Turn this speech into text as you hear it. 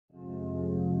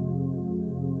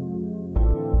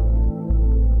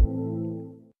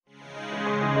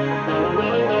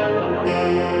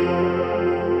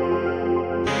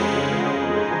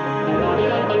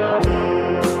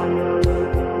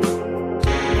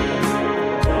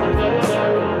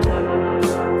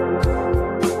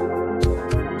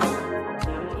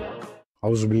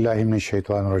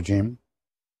Auzubillahiminash-shaytanir-rajim.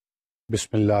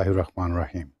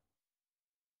 Bismillahir-Rahmanir-Rahim.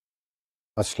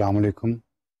 Assalamu alaikum,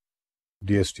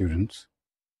 dear students.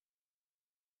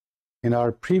 In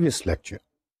our previous lecture,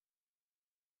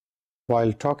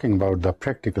 while talking about the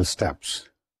practical steps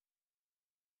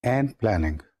and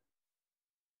planning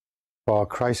for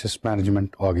crisis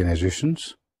management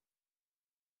organizations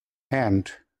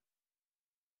and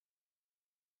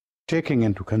taking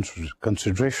into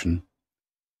consideration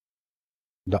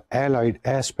the allied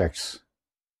aspects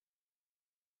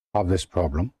of this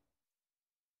problem,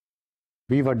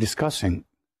 we were discussing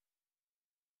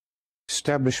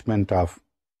establishment of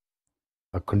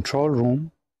a control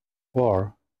room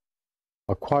or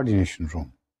a coordination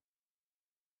room.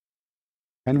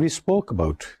 And we spoke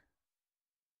about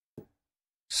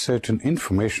certain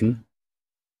information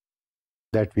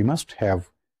that we must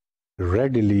have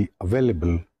readily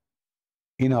available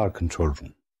in our control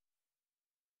room.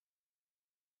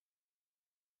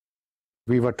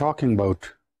 We were talking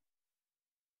about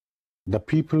the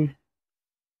people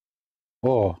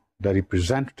or the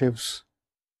representatives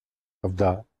of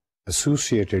the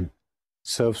associated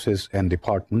services and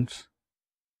departments,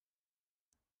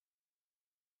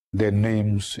 their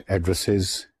names,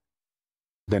 addresses.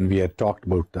 Then we had talked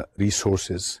about the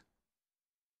resources.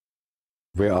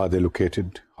 Where are they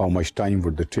located? How much time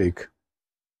would they take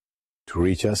to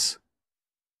reach us?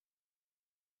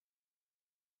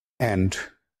 And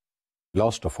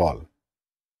last of all,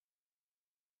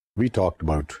 we talked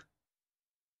about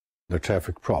the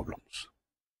traffic problems.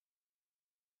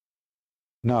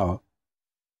 Now,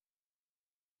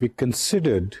 we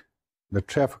considered the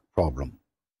traffic problem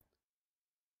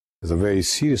as a very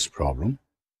serious problem,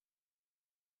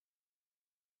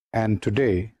 and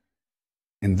today,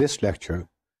 in this lecture,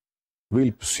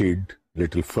 we'll proceed a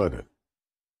little further.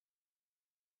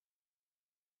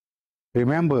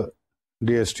 Remember,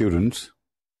 dear students,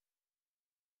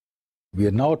 we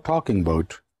are now talking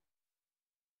about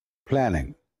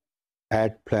planning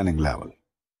at planning level.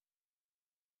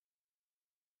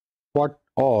 What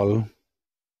all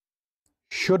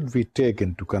should we take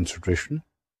into consideration?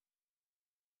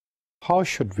 How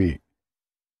should we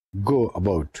go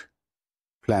about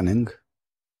planning?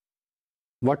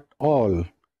 What all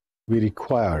we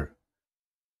require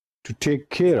to take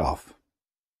care of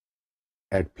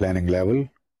at planning level?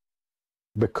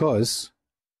 Because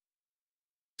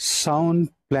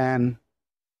sound plan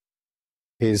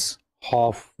is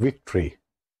half victory,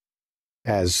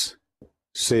 as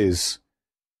says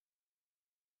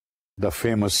the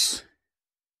famous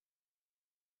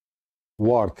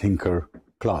war thinker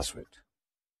Clausewitz.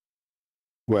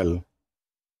 Well,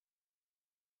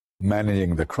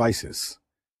 managing the crisis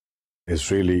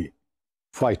is really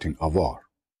fighting a war.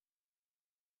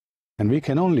 And we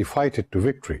can only fight it to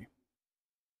victory.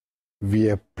 We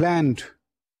have planned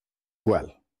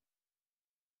well.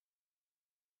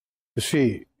 You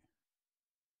see,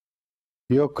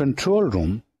 your control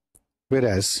room,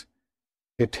 whereas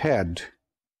it had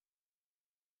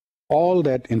all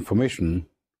that information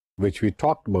which we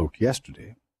talked about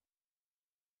yesterday,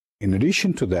 in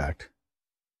addition to that,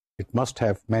 it must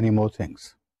have many more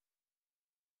things.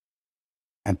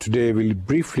 And today we'll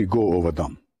briefly go over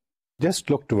them. Just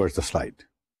look towards the slide.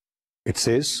 It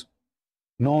says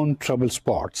known trouble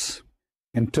spots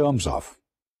in terms of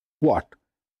what?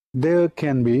 There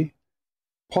can be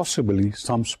possibly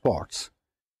some spots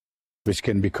which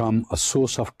can become a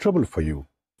source of trouble for you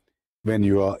when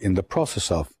you are in the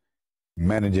process of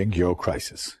managing your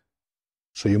crisis.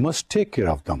 So you must take care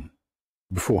of them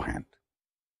beforehand.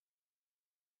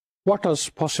 What are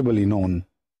possibly known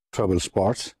trouble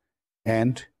spots,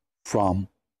 and from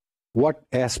what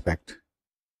aspect,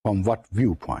 from what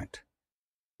viewpoint,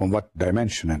 from what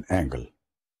dimension and angle?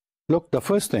 Look, the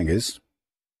first thing is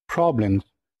problems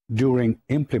during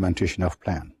implementation of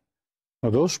plan. Now,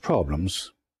 those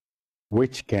problems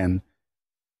which can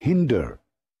hinder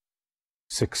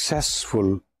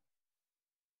successful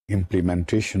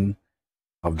implementation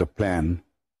of the plan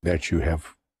that you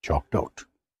have chalked out.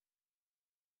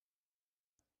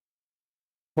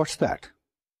 What's that?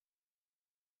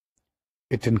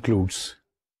 It includes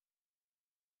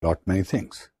lot many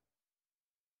things,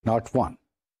 not one.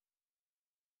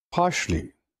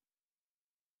 Partially,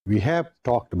 we have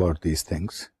talked about these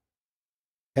things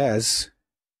as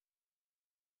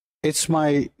it's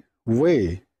my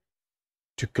way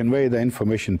to convey the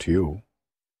information to you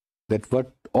that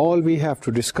what all we have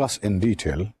to discuss in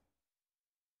detail,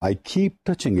 I keep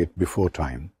touching it before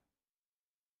time,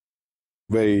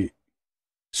 very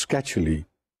sketchily,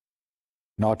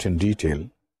 not in detail,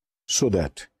 so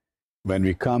that when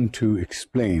we come to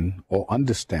explain or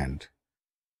understand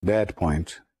that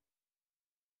point,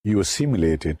 you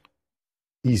assimilate it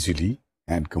easily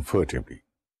and comfortably.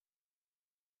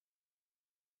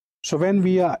 So when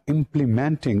we are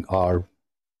implementing our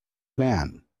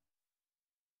plan,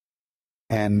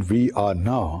 and we are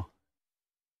now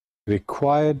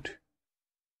required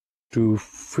to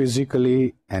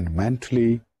physically and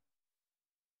mentally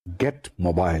get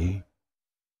mobile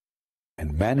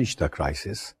and manage the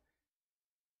crisis,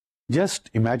 just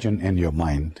imagine in your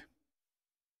mind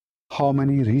how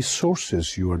many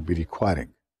resources you would be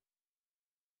requiring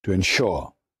to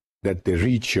ensure that they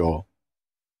reach your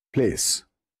place.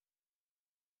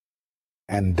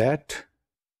 And that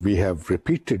we have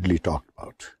repeatedly talked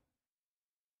about.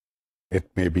 It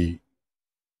may be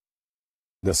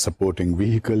the supporting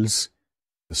vehicles,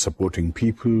 the supporting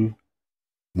people,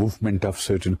 movement of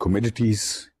certain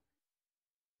commodities,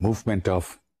 movement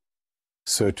of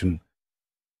certain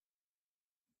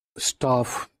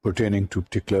staff pertaining to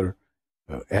particular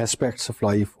aspects of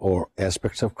life or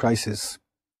aspects of crisis.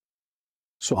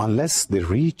 So unless they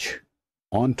reach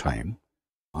on time,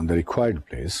 on the required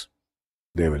place,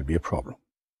 there will be a problem.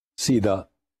 See the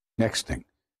next thing,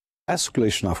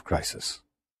 escalation of crisis.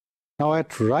 Now at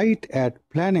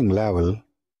planning level,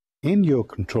 in your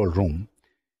control room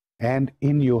and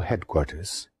in your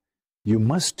headquarters, you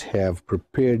must have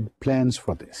prepared plans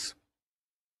for this.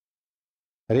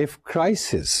 But if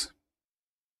crisis,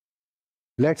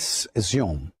 let's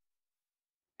assume,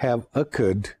 have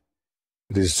occurred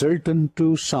resultant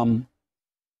to some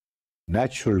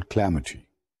natural calamity,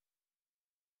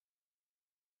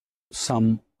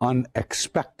 some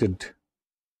unexpected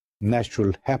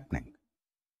natural happening,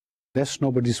 that's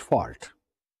nobody's fault.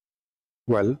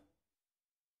 Well,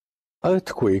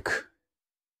 earthquake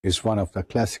is one of the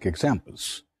classic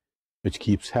examples which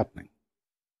keeps happening.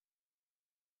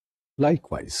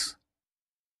 Likewise,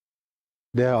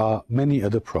 there are many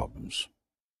other problems,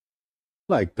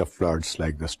 like the floods,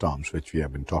 like the storms which we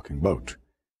have been talking about.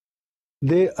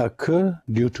 They occur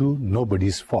due to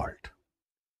nobody's fault.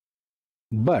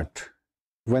 But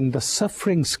when the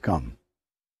sufferings come,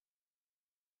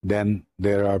 then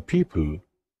there are people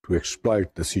to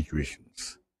exploit the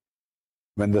situations.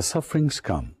 When the sufferings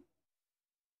come,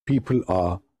 people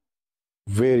are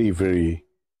very, very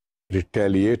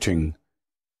retaliating.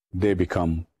 They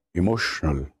become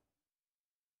emotional.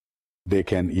 They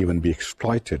can even be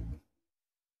exploited.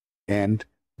 And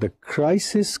the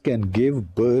crisis can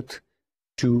give birth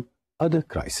to other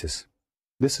crises.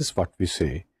 This is what we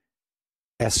say,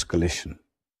 escalation.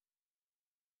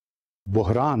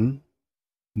 बुहरान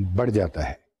बढ़ जाता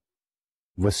है,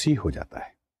 वसी हो जाता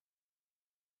है.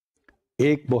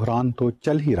 एक बुहरान तो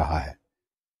चल ही रहा है,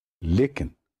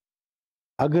 लेकिन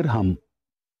अगर हम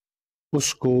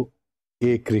उसको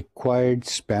एक रिक्वायर्ड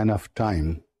स्पैन ऑफ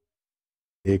टाइम,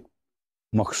 एक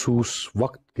मखसूस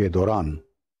वक्त के दौरान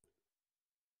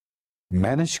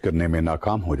मैनेज करने में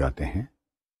नाकाम हो जाते हैं,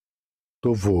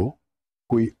 तो वो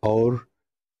कोई और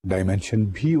डायमेंशन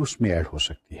भी उसमें ऐड हो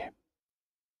सकती है.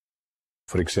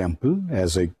 For example,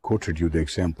 as I quoted you the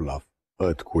example of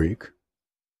earthquake,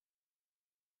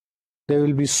 there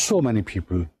will be so many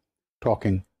people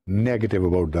talking negative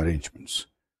about the arrangements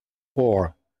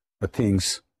or the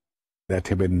things that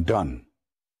have been done.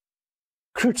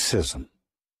 Criticism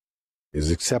is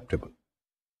acceptable,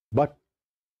 but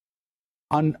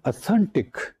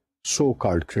unauthentic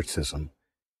so-called criticism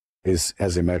is,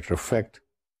 as a matter of fact,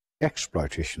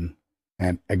 exploitation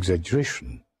and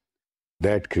exaggeration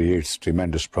that creates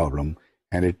tremendous problem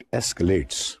and it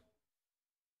escalates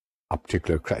a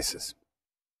particular crisis.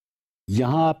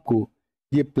 यहाँ आपको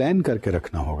ये plan करके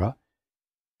रखना होगा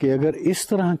कि अगर इस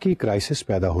तरह की क्राइसिस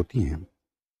पैदा होती हैं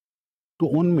तो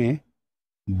उनमें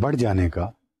बढ़ जाने का,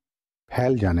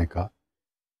 फैल जाने का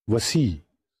वसी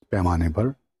पैमाने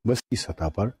पर, वसी सतह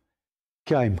पर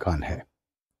क्या इम्कान है.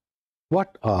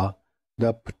 What are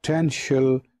the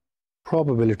potential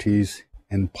probabilities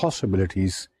and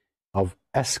possibilities of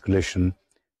escalation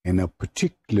in a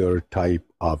particular type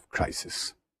of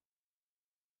crisis?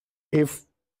 If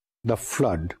the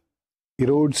flood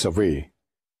erodes away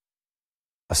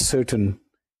a certain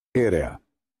area,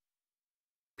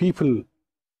 people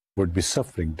would be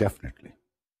suffering definitely.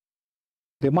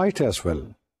 They might as well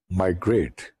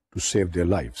migrate to save their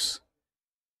lives.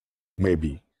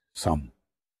 Maybe some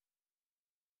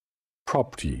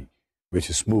property which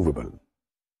is movable.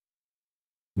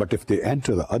 But if they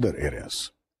enter the other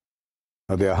areas,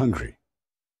 now they are hungry,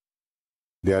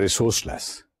 they are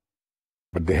resourceless,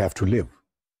 but they have to live.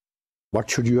 What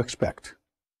should you expect?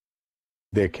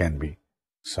 There can be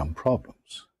some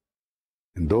problems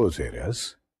in those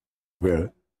areas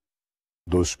where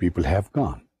those people have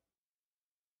gone.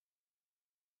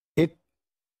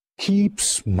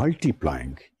 keeps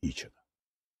multiplying each other.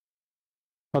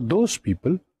 Now, those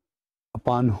people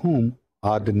upon whom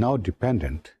are they now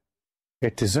dependent,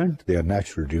 it isn't their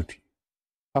natural duty.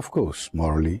 Of course,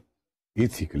 morally,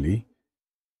 ethically,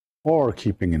 or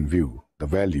keeping in view the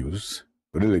values,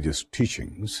 religious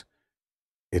teachings,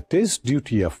 it is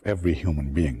duty of every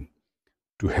human being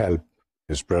to help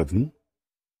his brethren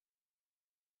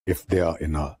if they are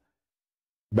in a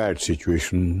bad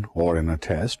situation or in a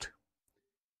test.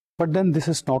 But then this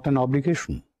is not an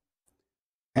obligation.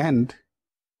 And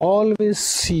always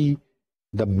see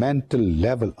the mental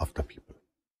level of the people.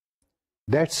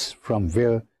 That's from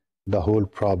where the whole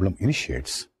problem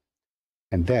initiates.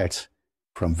 And that's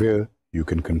from where you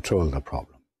can control the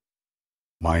problem.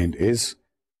 Mind is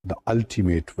the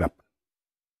ultimate weapon.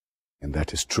 And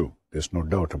that is true. There's no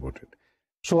doubt about it.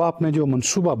 So आपने जो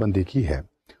मंसूबाबंदी की है,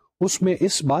 उसमें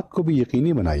इस बात को भी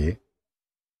यकीनी बनाइए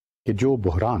कि जो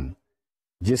बहरान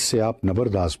जिससे आप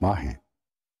नबर्द आज़मा हैं,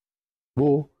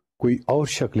 वो कोई और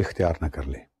शक्ल इख्तियार ना कर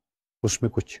ले, उसमें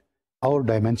कुछ और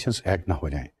डायमेंशंस ऐड ना हो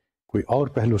जाएं, कोई और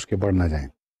पहलू उसके बढ़ ना जाएं,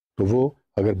 तो वो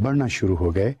अगर बढ़ना शुरू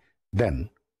हो गए, then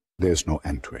there is no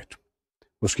and to it.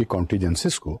 उसकी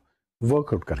कॉन्टीजेंसीज को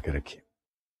वर्कआउट करके रखिए.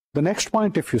 The next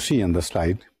point if you see on the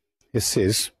slide, it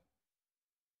says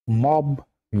mob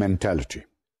mentality.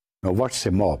 Now what's A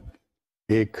mob?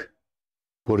 एक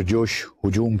पुरजोश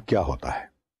हुजूम क्या होता है?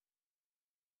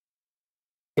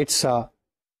 It's a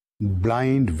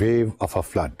blind wave of a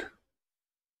flood.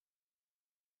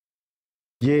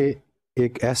 ये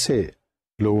एक ऐसे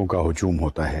लोगों का हुजूम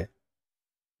होता है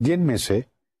जिनमें से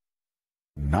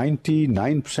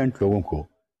 99% लोगों को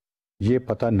ये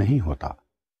पता नहीं होता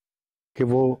कि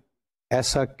वो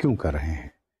ऐसा क्यों कर रहे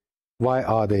हैं. Why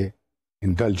are they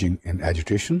indulging in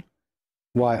agitation?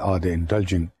 Why are they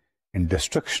indulging in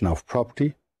destruction of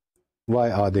property? Why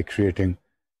are they creating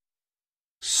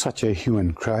such a hue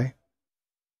and cry?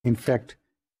 In fact,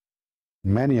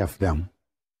 many of them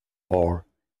are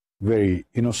very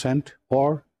innocent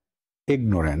or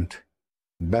ignorant.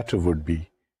 Better would be,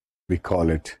 we call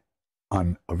it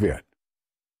unaware.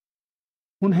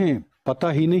 उन्हें पता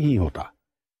ही नहीं होता.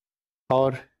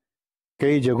 और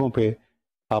कई जगहों पे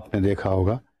आपने देखा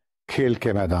होगा, खेल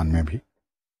के मैदान में भी,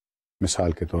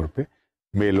 मिसाल के तौर पे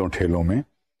मेलों ठेलों में,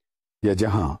 या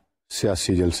जहां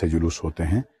सियासी जलसे जुलूस होते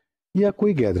हैं या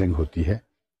कोई गैदरिंग होती है,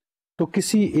 तो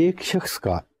किसी एक शख्स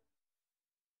का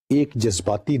एक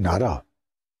जज्बाती नारा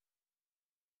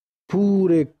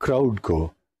पूरे क्राउड को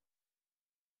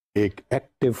एक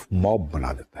एक्टिव मॉब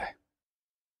बना देता है.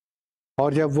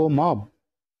 और जब वो मॉब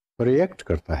रिएक्ट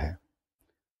करता है,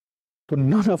 तो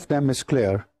none of them is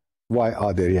clear why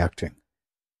are they reacting,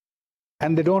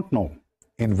 and they don't know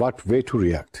in what way to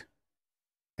react,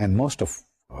 and most of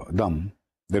them,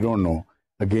 they don't know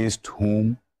against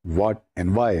whom, what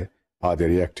and why are they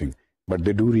reacting, but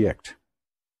they do react.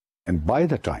 And by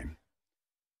the time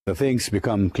the things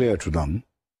become clear to them,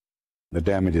 the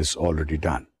damage is already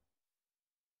done.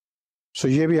 So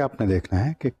ये भी आपने देखना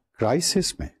है कि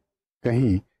crisis में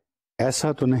कहीं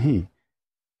ऐसा तो नहीं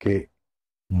कि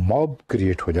मॉब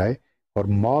क्रिएट हो जाए, और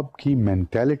मॉब की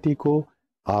मेंटालिटी को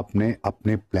आपने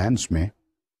अपने प्लान्स में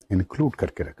इंक्लूड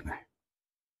करके रखना है.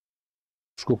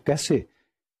 उसको कैसे?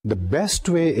 The best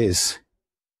way is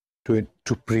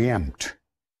to pre-empt,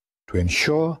 to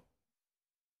ensure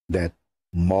that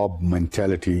mob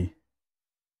mentality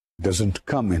doesn't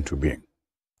come into being.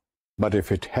 But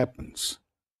if it happens,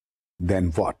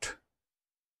 then what?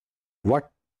 What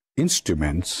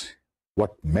instruments,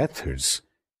 what methods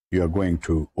you are going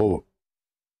to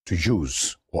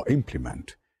use or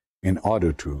implement in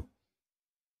order to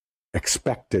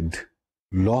expected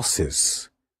losses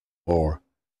or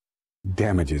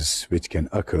damages which can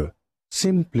occur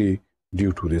simply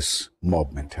due to this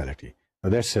mob mentality. Now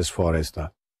that's as far as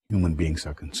the human beings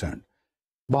are concerned.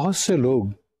 बहुत से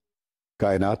लोग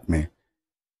कायनात में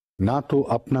ना तो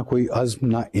अपना कोई अज़्म,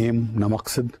 ना एम, ना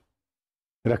मकसद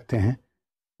रखते हैं,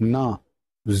 ना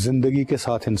जिंदगी के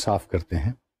साथ इंसाफ करते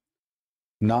हैं,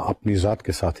 ना अपनी ज़ात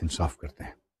के साथ इंसाफ करते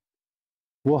हैं.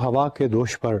 वो हवा के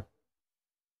दोष पर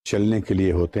चलने के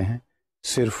लिए होते हैं,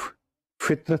 सिर्फ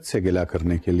फितरत से गिला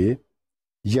करने के लिए,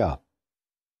 या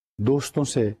दोस्तों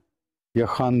से या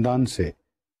ख़ानदान से,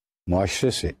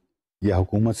 मुआशरे से या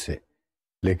हुकूमत से.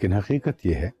 लेकिन हकीकत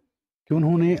यह है कि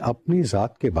उन्होंने अपनी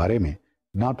ज़ात के बारे में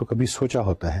ना तो कभी सोचा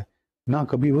होता है, ना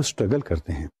कभी वो स्ट्रगल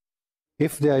करते हैं.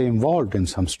 If they are involved in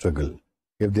some struggle,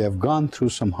 if they have gone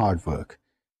through some hard work,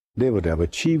 they would have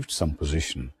achieved some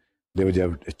position, they would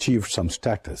have achieved some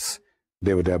status,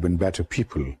 they would have been better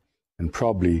people, and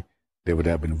probably they would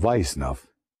have been wise enough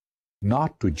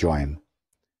not to join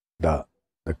the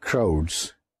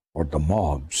crowds or the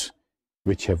mobs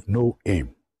which have no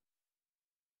aim?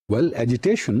 Well,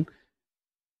 agitation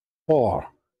or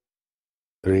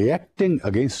reacting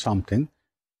against something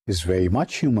is very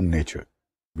much human nature.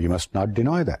 We must not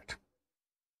deny that.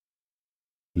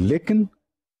 लेकिन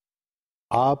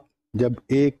आप जब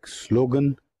एक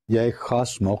slogan या एक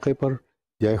खास मौके पर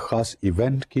या एक खास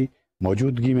इवेंट की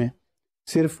मौजूदगी में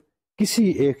सिर्फ किसी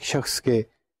एक शख्स के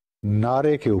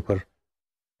नारे के ऊपर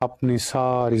अपनी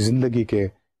सारी जिंदगी के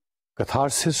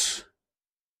कथारसिस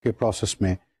के प्रोसेस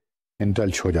में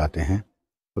इंडल्ज हो जाते हैं,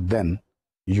 तो then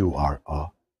you are a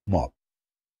mob.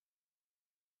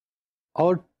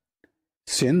 और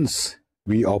since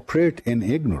we operate in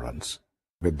ignorance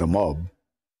with the mob,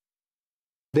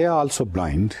 they are also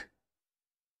blind,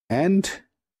 and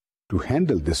to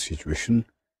handle this situation,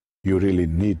 you really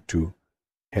need to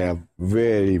have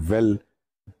very well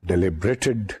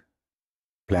deliberated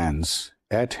plans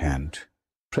at hand,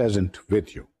 present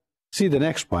with you. See the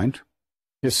next point.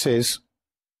 It says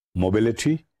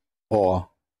mobility or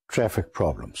traffic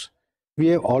problems. We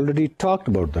have already talked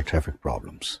about the traffic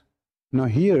problems. Now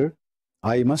here,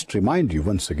 I must remind you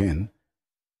once again,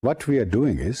 what we are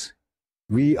doing is,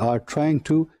 we are trying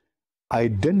to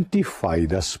identify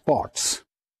the spots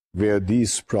where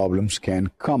these problems can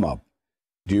come up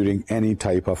during any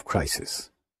type of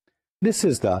crisis. This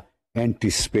is the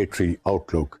anticipatory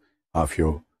outlook of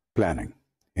your planning.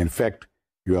 In fact,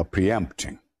 you are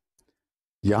preempting.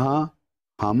 यहाँ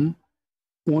हम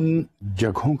उन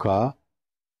जगहों का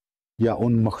या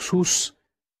उन मखसूस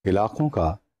इलाकों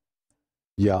का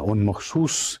या उन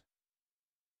मखसूस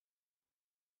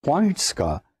पॉइंट्स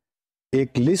का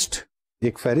एक लिस्ट,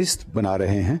 एक फहरिस्त बना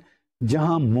रहे हैं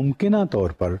जहां मुमकिना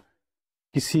तौर पर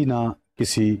किसी ना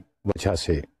किसी वजह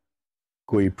से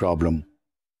कोई प्रॉब्लम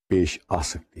पेश आ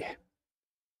सकती है.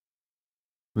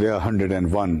 There are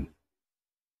 101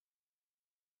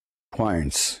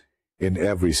 points in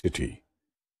every city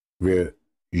where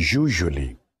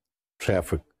usually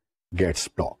traffic gets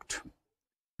blocked,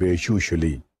 where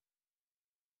usually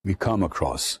we come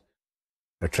across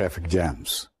the traffic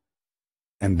jams,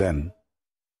 and then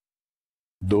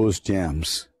those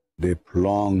jams, they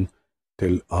prolong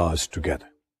till hours together.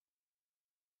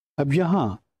 अब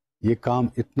यहाँ ये काम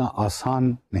इतना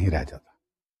आसान नहीं रह जाता.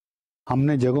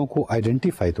 हमने जगहों को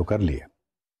आइडेंटिफाई तो कर लिया,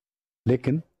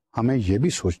 लेकिन हमें यह भी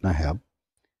सोचना है अब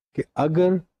कि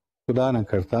अगर खुदा न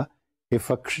करता if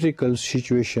a critical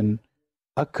situation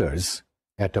occurs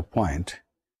at a point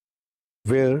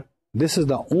where this is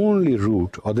the only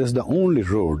route or this is the only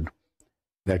road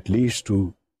that leads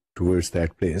towards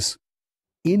that place,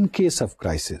 in case of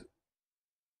crisis,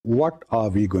 what are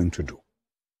we going to do?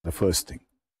 The first thing,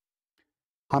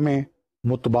 हमें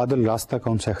मुतबादल रास्ता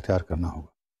कौन सा इख्तियार करना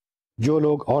होगा. जो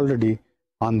लोग already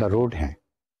on the road हैं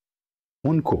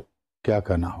उनको क्या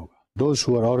करना होगा. Those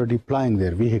who are already plying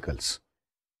their vehicles,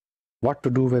 what to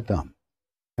do with them,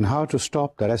 and how to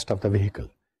stop the rest of the vehicle,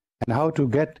 and how to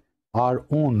get our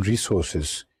own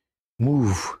resources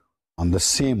move on the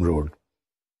same road.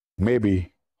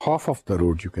 Maybe half of the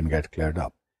road you can get cleared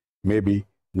up. Maybe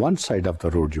one side of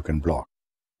the road you can block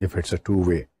if it's a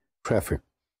two-way traffic.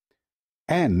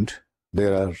 And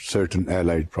there are certain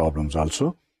allied problems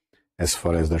also. As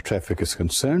far as the traffic is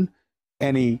concerned,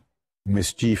 any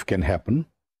mischief can happen.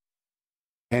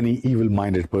 Any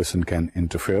evil-minded person can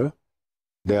interfere.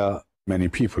 There are many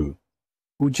people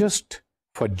who just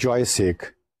for joy's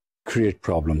sake create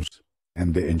problems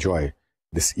and they enjoy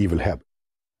this evil habit.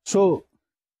 So,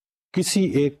 किसी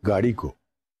एक गाड़ी को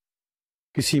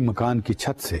किसी मकान की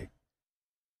छत से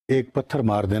एक पत्थर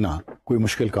मार देना कोई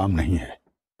मुश्किल काम नहीं है.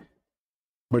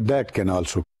 But that can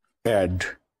also add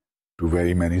to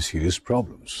very many serious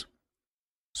problems.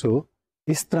 So,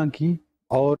 इस तरह की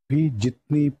और भी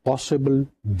जितनी पॉसिबल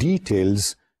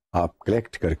डिटेल्स आप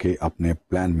कलेक्ट करके अपने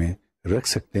प्लान में रख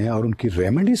सकते हैं और उनकी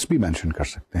रेमेडीज भी मेंशन कर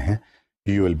सकते हैं,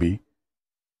 you will be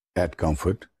at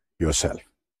comfort yourself.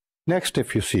 Next,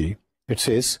 if you see, it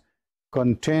says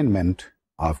containment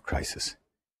of crisis.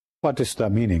 What is the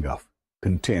meaning of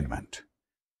containment?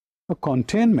 A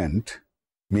containment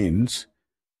means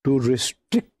to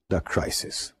restrict the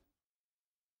crisis.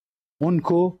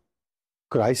 उनको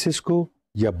क्राइसिस को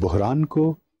या बहरान को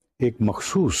एक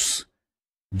मखसूस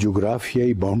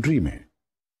जोग्राफियाई बाउंड्री में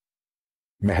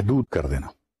महदूद कर देना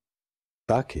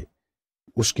ताकि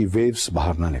उसकी वेव्स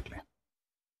बाहर ना निकलें.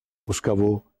 उसका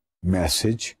वो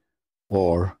मैसेज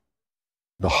और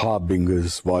the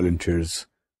harbingers, volunteers,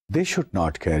 they should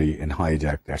not carry and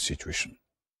hijack that situation.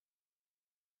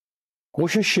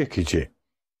 कोशिश ये कीजिए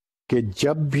कि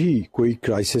जब भी कोई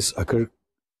क्राइसिस अकर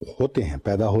होते हैं,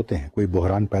 पैदा होते हैं, कोई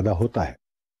बहरान पैदा होता है,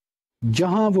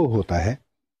 जहां वो होता है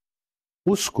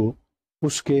उसको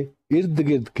उसके इर्द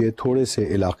गिर्द के थोड़े से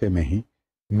इलाके में ही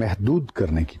महदूद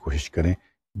करने की कोशिश करें.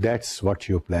 That's what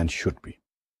your plan should be.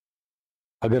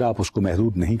 अगर आप उसको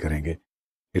महदूद नहीं करेंगे,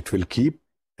 it will keep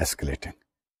escalating,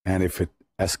 and if it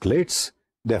escalates,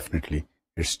 definitely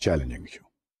it's challenging you.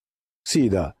 See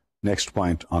the next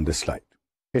point on this slide.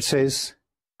 It says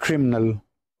criminal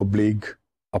oblique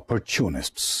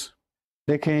opportunists.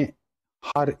 देखें,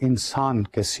 हर इंसान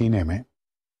के सीने में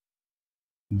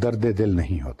दर्द दिल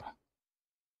नहीं होता.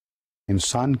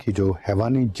 इंसान की जो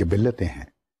हैवानी जबिलतें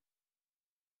हैं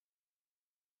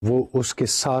वो उसके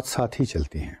साथ साथ ही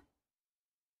चलती हैं.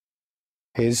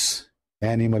 His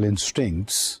animal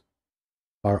instincts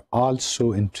are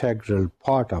also integral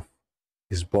part of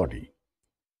his body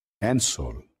and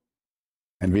soul,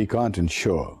 and we can't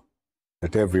ensure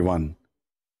that everyone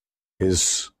his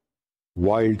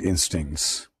wild instincts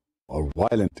or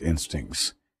violent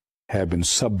instincts have been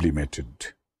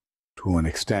sublimated to an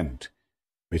extent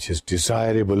which is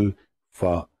desirable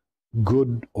for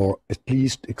good or at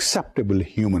least acceptable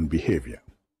human behavior.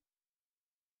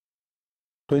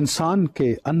 तो इंसान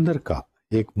के अंदर का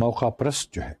एक मौका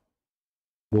परस्त जो है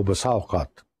वो बसा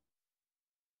औकात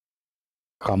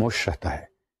खामोश रहता है,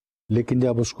 लेकिन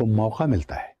जब उसको मौका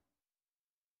मिलता है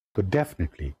तो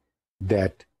definitely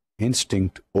that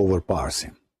instinct ओवरपावर्स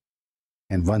him,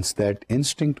 and once that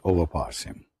instinct ओवरपावर्स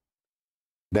him,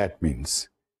 that means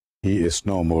he is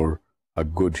no more a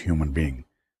good human being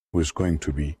who is going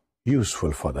to be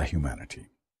useful for the humanity.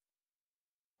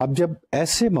 अब जब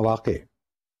ऐसे मौके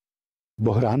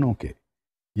बहरानों के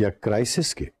या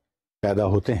क्राइसिस के पैदा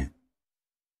होते हैं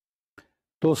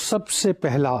तो सबसे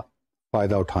पहला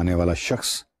फायदा उठाने वाला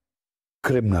शख्स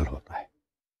क्रिमिनल होता है,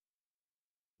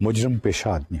 मुजरम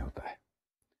पेशा आदमी होता है,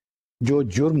 जो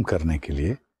जुर्म करने के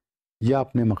लिए या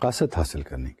अपने मकासद हासिल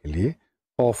करने के लिए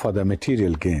or for the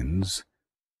material gains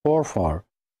or for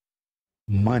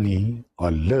money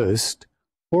or lust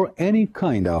or any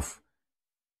kind of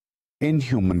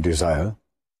inhuman desire,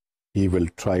 he will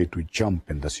try to jump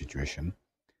in the situation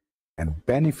and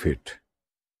benefit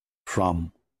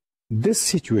from this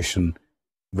situation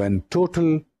when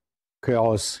total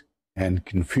chaos and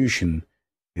confusion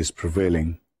is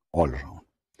prevailing all around.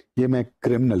 ये मैं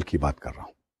criminal की बात कर रहा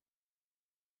हूं.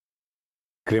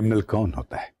 Criminal कौन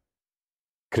होता है?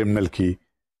 क्रिमिनल की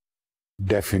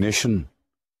डेफिनेशन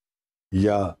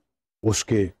या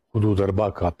उसके हुदूद अरबा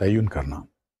का तयन करना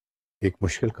एक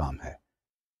मुश्किल काम है.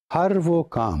 हर वो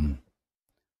काम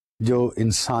जो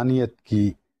इंसानियत की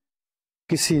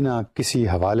किसी ना किसी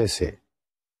हवाले से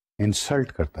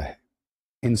इंसल्ट करता है,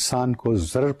 इंसान को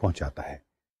ज़रर पहुंचाता है,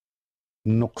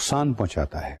 नुकसान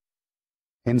पहुंचाता है,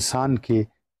 इंसान की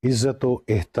इज्जत व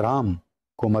एहतराम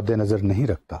को मद्देनज़र नहीं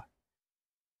रखता,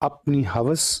 अपनी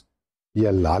हवस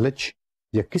या लालच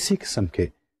या किसी किस्म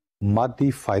के मादी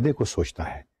फायदे को सोचता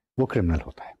है, वो क्रिमिनल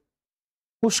होता है.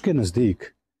 उसके नज़दीक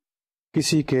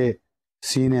किसी के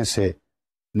सीने से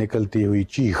निकलती हुई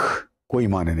चीख कोई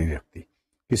माने नहीं रखती,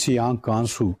 किसी आंख का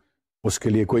आंसू उसके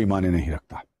लिए कोई माने नहीं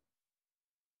रखता,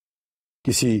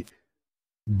 किसी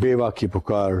बेवा की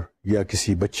पुकार या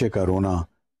किसी बच्चे का रोना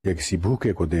या किसी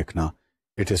भूखे को देखना,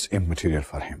 it is immaterial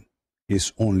for him. He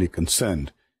is only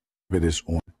concerned with his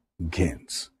own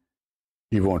gains.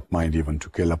 He won't mind even to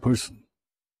kill a person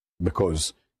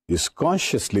because he is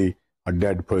consciously a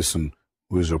dead person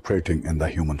who is operating in the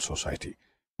human society.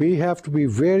 We have to be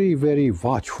very, very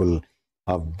watchful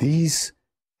of these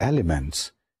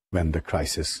elements when the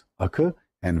crisis occur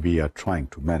and we are trying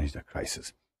to manage the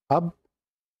crisis. अब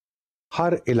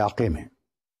हर इलाके में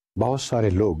बहुत सारे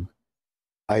लोग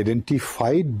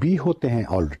identified भी होते हैं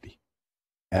already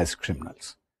as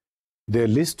criminals. Their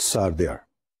lists are there.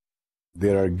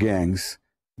 There are gangs,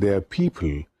 there are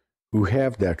people who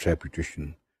have that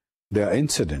reputation. There are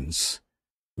incidents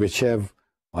which have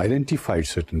identified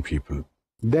certain people.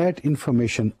 That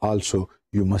information also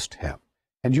you must have.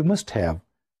 And you must have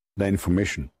the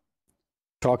information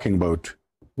talking about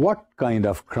what kind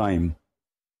of crime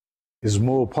is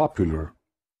more popular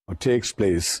or takes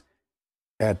place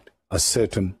at a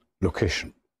certain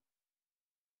location.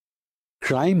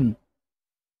 Crime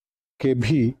के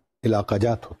भी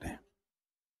इलाकाजात होते हैं.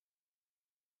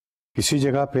 किसी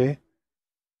जगह पे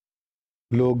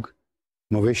लोग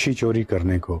मवेशी चोरी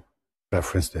करने को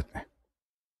प्रेफरेंस देते हैं,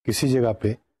 किसी जगह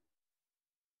पे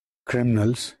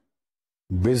क्रिमिनल्स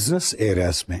बिजनेस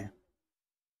एरियाज में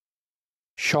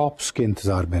शॉप्स के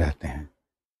इंतजार में रहते हैं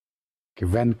कि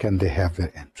when can they have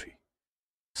their entry.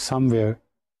 Somewhere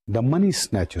the money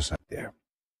snatchers are there.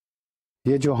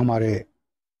 ये जो हमारे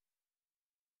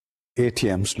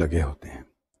ATMs लगे होते हैं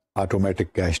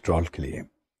ऑटोमेटिक कैश ड्रॉल के लिए,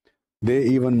 they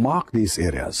even mark these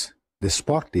areas they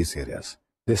spot these areas,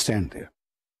 they stand there.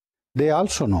 They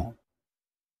also know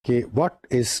what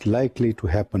is likely to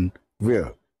happen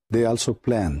where. They also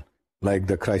plan like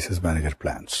the crisis manager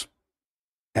plans.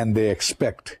 And they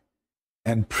expect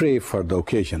and pray for the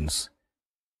occasions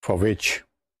for which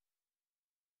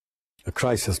a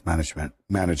crisis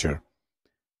manager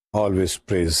always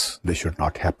prays they should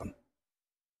not happen.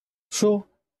 So,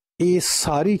 ये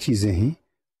सारी चीज़ें ही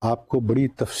आपको बड़ी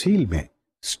तफसील में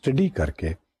study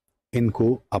करके इनको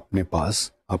अपने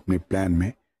पास अपने प्लान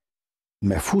में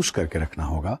महफूज करके रखना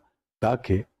होगा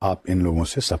ताकि आप इन लोगों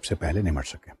से सबसे पहले निमट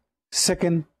सकें.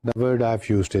 Second, the word I've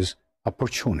used is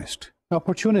opportunist. Now,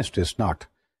 opportunist is not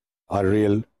a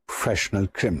real professional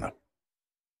criminal.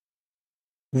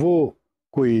 वो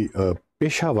कोई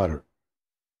पेशावर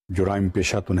जुराइम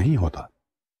पेशा तो नहीं होता,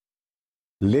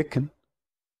 लेकिन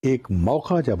एक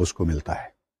मौका जब उसको मिलता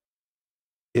है,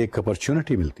 एक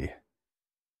अपॉर्चुनिटी मिलती है,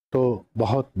 तो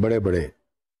बहुत बड़े बड़े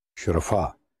शुरफा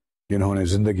जिन्होंने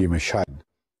जिंदगी में शायद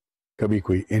कभी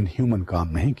कोई इनह्यूमन काम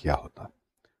नहीं किया होता,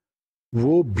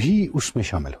 वो भी उसमें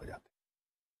शामिल हो जाते.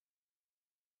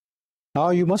 Now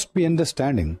you must be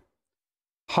understanding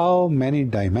how many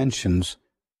dimensions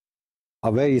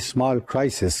a very small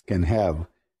crisis can have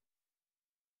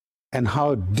and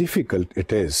how difficult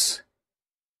it is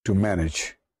to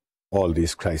manage all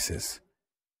these crises,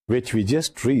 which we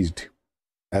just read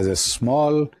as a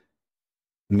small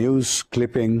news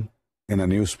clipping in a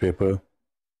newspaper,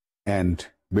 and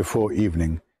before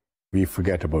evening we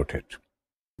forget about it.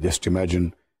 Just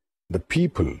imagine the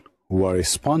people who are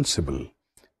responsible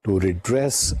to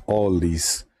redress all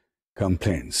these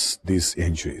complaints, these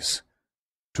injuries,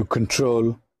 to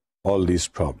control all these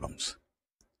problems.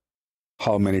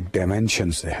 How many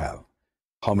dimensions they have,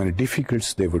 how many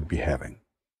difficulties they would be having.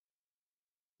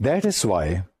 That is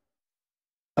why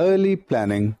early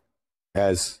planning,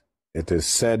 as it is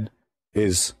said,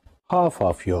 is half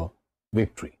of your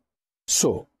victory.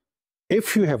 So,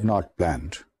 if you have not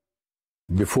planned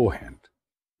beforehand,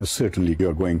 certainly you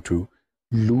are going to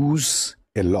lose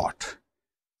a lot.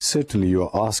 Certainly you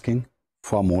are asking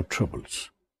for more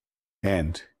troubles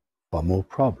and for more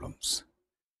problems.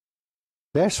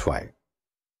 That's why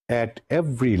at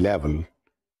every level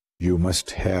you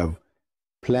must have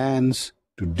plans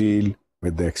to deal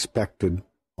with the expected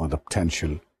or the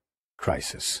potential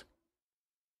crisis.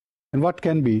 And what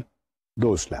can be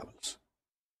those levels?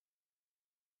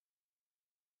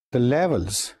 The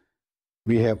levels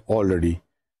we have already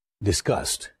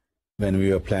discussed when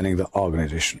we were planning the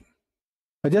organization.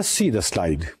 Now just see the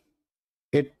slide.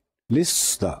 It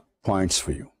lists the points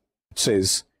for you. It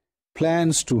says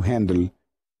plans to handle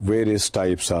various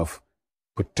types of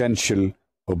potential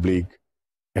oblique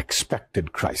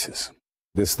expected crisis.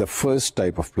 This is the first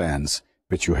type of plans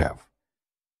which you have,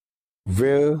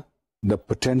 where the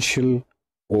potential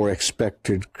or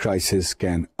expected crisis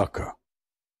can occur.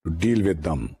 To deal with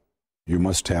them, you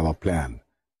must have a plan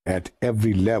at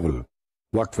every level.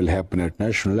 What will happen at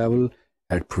national level,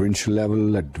 at provincial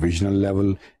level, at divisional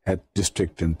level, at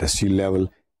district and tehsil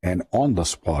level, and on the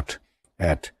spot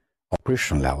at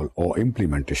operational level or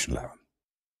implementation level.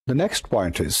 The next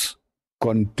point is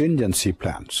contingency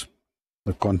plans.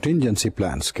 The contingency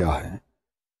plans क्या है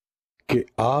कि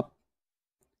आप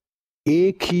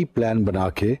एक ही plan बना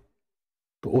के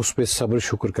तो उस पे सब्र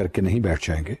शुक्र करके नहीं बैठ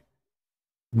जाएंगे,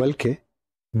 बल्कि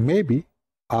मे बी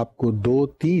आपको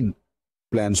 2-3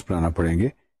 प्लान्स बनाना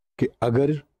पड़ेंगे कि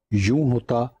अगर यूं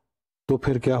होता तो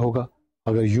फिर क्या होगा,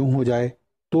 अगर यूं हो जाए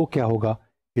तो क्या होगा,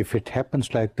 if it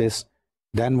happens like this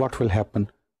then what will happen.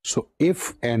 So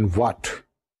if and what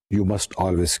you must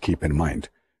always keep in mind.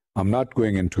 I'm not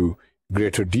going into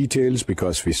greater details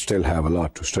because we still have a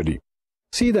lot to study.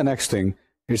 See the next thing,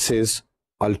 it says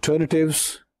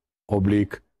alternatives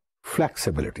oblique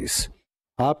flexibilities.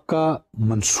 आपका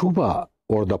मंसूबा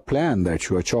or the plan that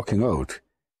you are chalking out,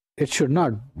 it should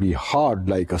not be hard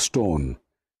like a stone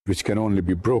which can only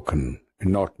be broken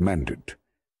and not mended.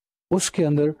 उसके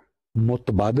अंदर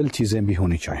मुतबादिल चीजें भी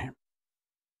होनी चाहिए.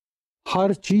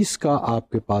 हर चीज का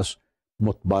आपके पास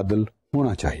मुतबादिल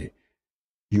होना चाहिए.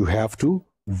 You have to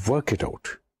work it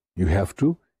out. You have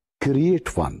to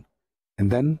create one.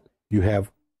 And then you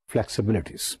have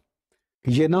flexibilities.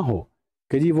 ये ना हो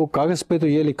कि जी वो कागज पे तो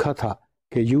ये लिखा था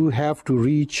कि you have to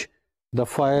reach the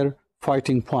fire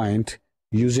fighting point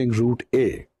using route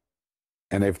A.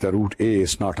 And if the route A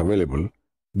is not available,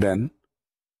 then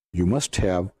you must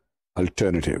have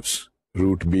alternatives.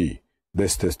 Route B,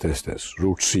 this.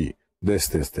 Route C,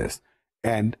 this.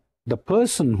 And the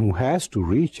person who has to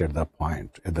reach at the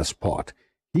point, at the spot,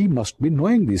 he must be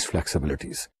knowing these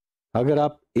flexibilities. अगर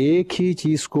आप एक ही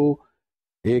चीज को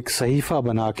एक सहीफा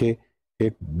बना के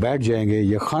एक बैठ जाएंगे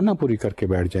या खाना पूरी करके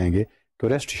बैठ जाएंगे तो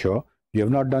rest sure you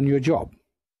have not done your job.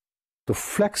 तो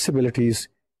flexibilities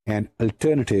and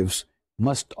alternatives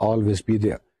must always be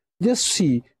there. Just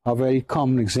see a very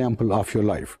common example of your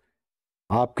life.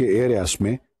 आपके एरियाज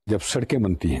में जब सड़कें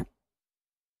बनती हैं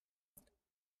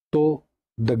तो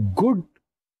the good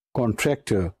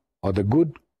contractor or the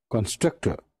good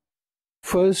constructor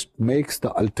first makes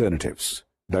the alternatives,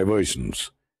 diversions.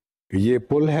 ये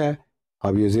पुल है,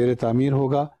 अब ये ज़ेर तामीर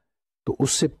होगा, तो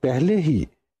उससे पहले ही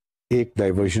एक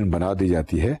डाइवर्जन बना दी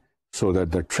जाती है so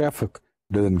that the traffic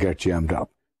doesn't get jammed up.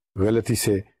 गलती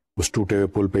से उस टूटे हुए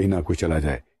पुल पे ही ना कोई चला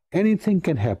जाए. Anything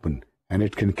can happen and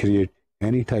it can create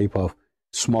any type of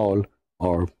small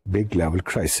or big level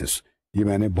crisis. ये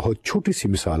मैंने बहुत छोटी सी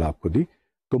मिसाल आपको दी.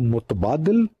 तो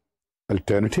मुतबादिल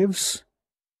alternatives,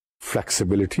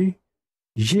 flexibility,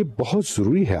 ये बहुत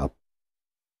ज़रूरी है आप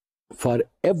for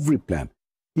every plan,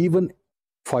 even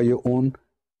for your own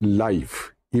life,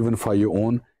 even for your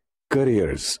own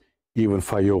careers, even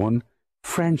for your own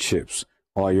friendships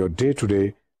or your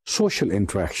day-to-day social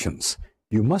interactions.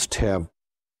 You must have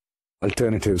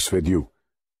alternatives with you.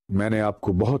 मैंने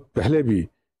आपको बहुत पहले भी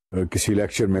किसी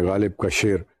लेक्चर में गालिब का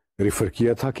शेर रिफर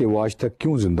किया था कि वो आज तक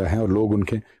क्यों जिंदा हैं और लोग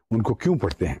उनको क्यों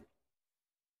पढ़ते हैं.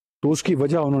 तो उसकी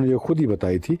वजह उन्होंने ये खुद ही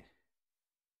बताई थी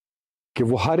कि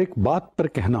वो हर एक बात पर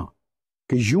कहना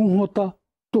कि यूं होता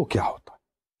तो क्या होता.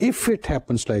 If it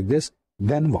happens like this,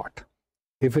 then what?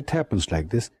 If it happens like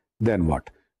this, then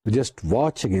what? Just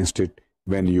watch against it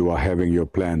when you are having your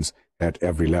plans at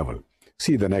every level.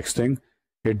 See the next thing,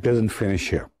 it doesn't finish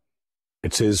here.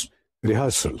 It says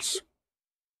rehearsals.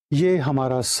 ये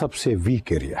हमारा सबसे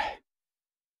weak area है.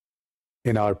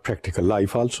 In our practical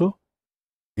life also,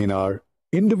 in our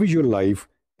individual life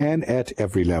and at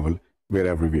every level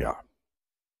wherever we are.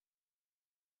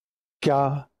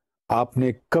 क्या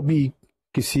आपने कभी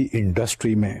किसी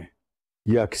industry में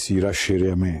या किसी रश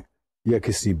एरिया में या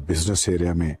किसी बिजनेस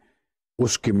एरिया में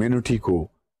उस कम्युनिटी को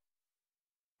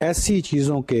ऐसी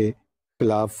चीज़ों के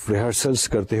खिलाफ रिहर्सल्स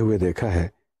करते हुए देखा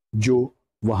है जो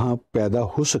वहाँ पैदा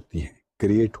हो सकती हैं,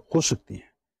 क्रिएट हो सकती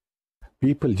हैं?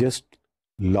 पीपल जस्ट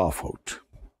लाफ आउट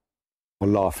और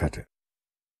लाफ एट इट.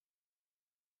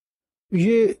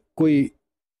 ये कोई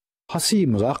हंसी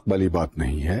मजाक वाली बात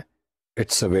नहीं है.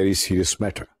 It's a very serious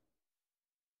matter.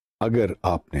 अगर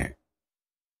आपने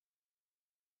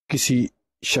किसी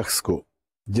शख्स को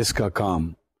जिसका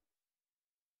काम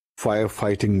फायर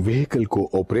फाइटिंग व्हीकल को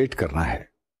ऑपरेट करना है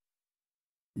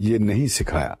ये नहीं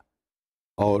सिखाया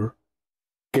और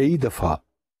कई दफा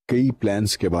कई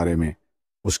प्लान्स के बारे में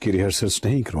उसकी रिहर्सल्स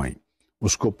नहीं करवाई,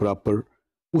 उसको प्रॉपर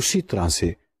उसी तरह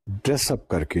से ड्रेसअप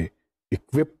करके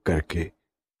इक्विप करके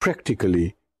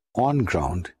practically on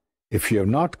ground, if you have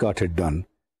not got it done,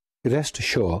 rest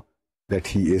sure that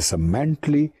he is a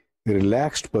mentally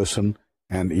relaxed person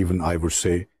and even I would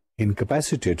say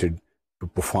incapacitated to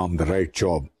perform the right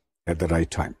job at the right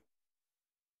time.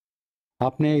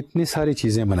 आपने इतनी सारी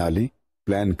चीजें बना ली,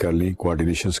 plan कर ली,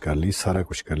 coordinations कर ली, सारा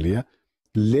कुछ कर लिया,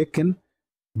 लेकिन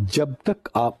जब तक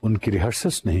आप उनकी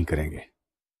रिहर्सल्स नहीं करेंगे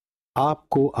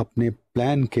आपको अपने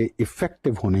प्लान के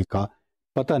इफेक्टिव होने का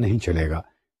पता नहीं चलेगा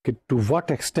कि to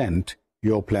what extent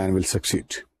your plan will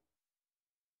succeed.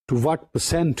 To what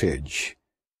percentage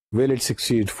will it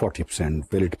succeed? 40%?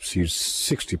 Will it succeed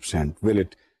 60%? Will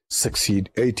it succeed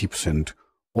 80%?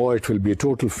 Or it will be a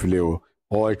total failure?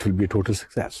 Or it will be a total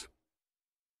success?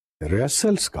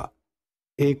 Rehearsals का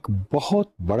एक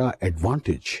बहुत बड़ा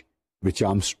advantage, which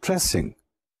I'm stressing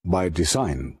by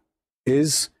design,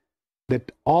 is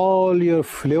that all your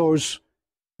failures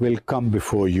will come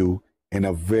before you in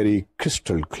a very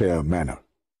crystal clear manner.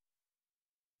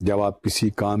 जब आप किसी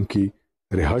काम की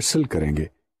rehearsal करेंगे,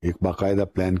 एक बाकायदा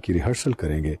प्लान की रिहर्सल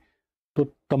करेंगे, तो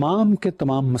तमाम के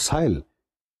तमाम मसाइल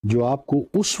जो आपको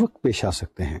उस वक्त पेश आ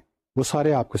सकते हैं वो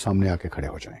सारे आपके सामने आके खड़े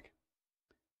हो जाएंगे.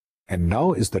 And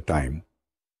now is the time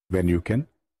when you can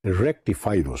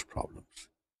rectify those problems,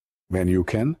 when you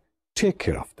can take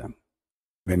care of them,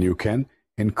 when you can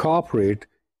incorporate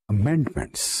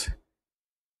amendments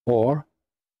और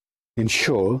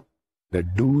ensure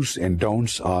that dos and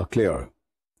don'ts are clear.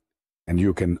 And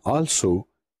you can also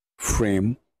frame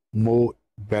more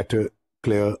better,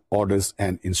 clear orders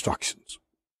and instructions.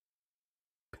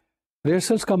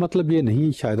 Rehearsals का मतलब ये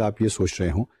नहीं, शायद आप ये सोच रहे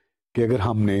हो कि अगर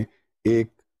हमने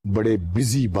एक बड़े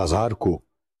बिजी बाजार को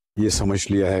ये समझ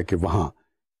लिया है कि वहाँ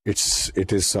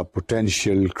it is a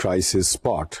potential crisis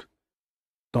spot,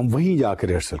 तो हम वहीं जाकर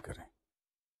रिहर्सल करें.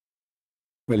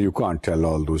 Well, you can't tell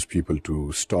all those people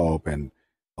to stop and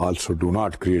also do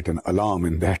not create an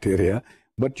alarm in that area.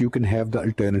 But you can have the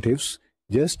alternatives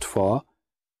just for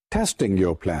testing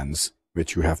your plans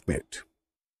which you have made.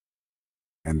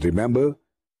 And remember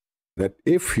that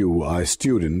if you are a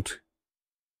student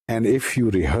and if you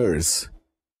rehearse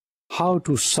how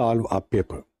to solve a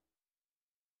paper,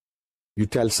 you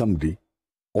tell somebody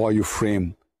or you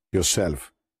frame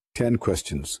yourself 10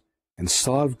 questions and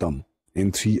solve them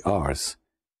in 3 hours.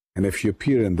 And if you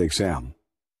appear in the exam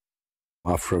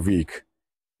after a week,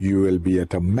 you will be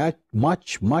at a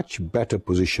much better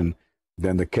position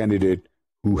than the candidate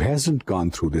who hasn't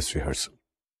gone through this rehearsal.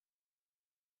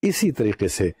 इसी तरीके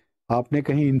से आपने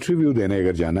कहीं interview देने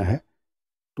अगर जाना है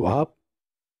तो आप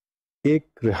एक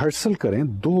रिहर्सल करें,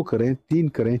 2 करें, 3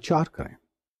 करें, 4 करें.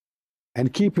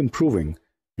 And keep improving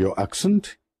your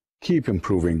accent, keep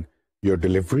improving your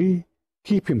delivery,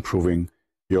 keep improving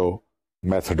your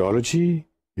methodology,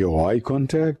 your eye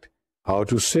contact, how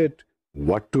to sit,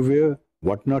 what to wear,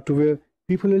 what not to wear.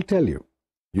 People will tell you.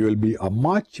 You will be a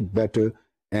much better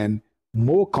and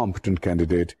more competent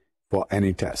candidate for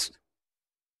any test.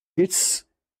 It's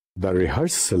the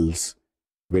rehearsals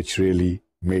which really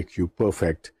make you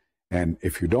perfect. And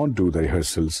if you don't do the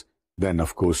rehearsals, then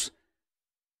of course,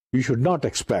 you should not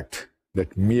expect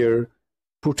that mere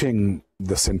putting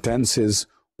the sentences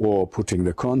or putting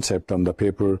the concept on the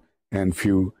paper and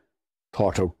few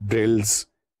thought of drills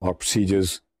or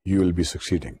procedures, you will be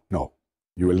succeeding. No,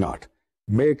 you will not.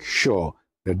 Make sure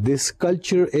that this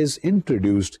culture is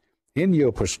introduced in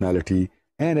your personality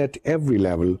and at every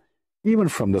level, even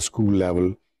from the school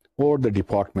level or the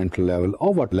departmental level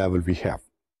or what level we have.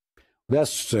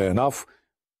 That's enough.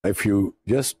 If you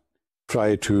just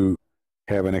try to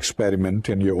have an experiment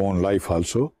in your own life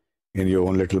also, in your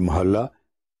own little mahalla,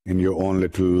 in your own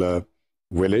little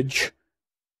village,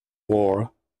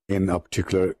 or in a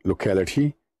particular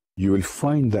locality, you will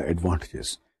find the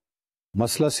advantages.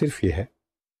 मसला सिर्फ ये है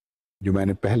जो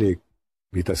मैंने पहले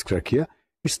भी तस्करा किया,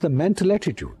 it's the mental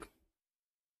attitude.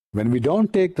 When we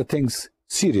don't take the things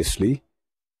seriously,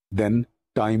 then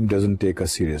time doesn't take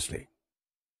us seriously.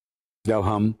 जब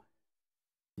हम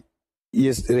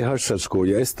ये रिहर्सल्स को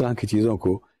या इस तरह की चीज़ों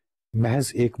को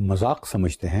महज एक मजाक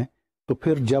समझते हैं, तो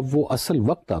फिर जब वो असल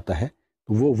वक्त आता है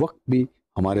तो वो वक्त भी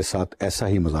हमारे साथ ऐसा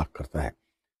ही मजाक करता है.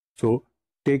 So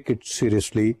take it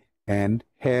seriously and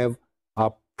have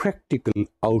a practical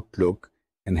outlook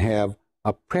and have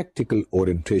a practical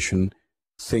orientation,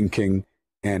 thinking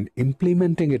and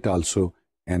implementing it also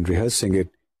and rehearsing it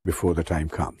before the time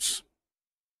comes.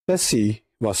 Let's see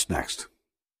what's next.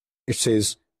 It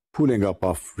says pooling up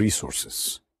of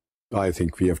resources. I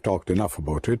think we have talked enough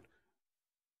about it.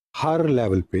 Her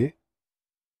level पे,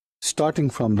 starting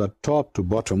from the top to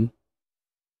bottom,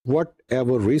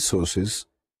 whatever resources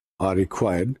are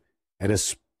required at a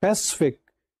specific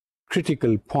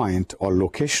critical point or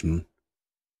location,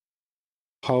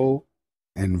 how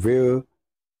and where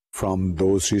from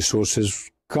those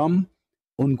resources come,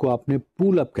 उनको आपने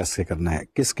pull up कैसे करना है,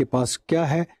 किसके पास क्या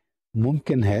है.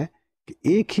 मुमकिन है कि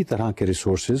एक ही तरह के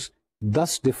resources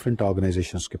 10 different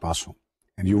organizations के पास हों,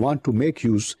 and you want to make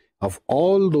use of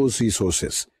all those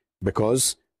resources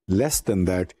because less than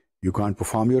that you can't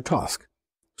perform your task.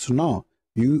 So now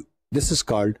this is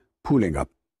called pooling up.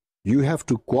 You have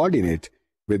to coordinate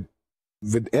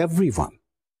with everyone,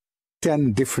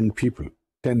 10 different people,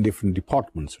 10 different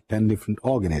departments, 10 different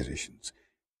organizations,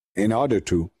 in order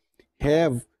to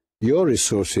have your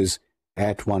resources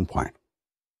at one point.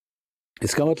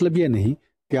 इसका मतलब ये नहीं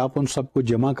कि आप उन सबको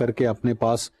जमा करके अपने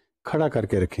पास खड़ा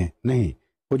करके रखें. नहीं,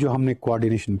 वो जो हमने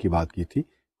कोऑर्डिनेशन की बात की थी,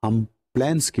 हम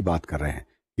प्लान्स की बात कर रहे हैं.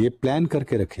 ये प्लान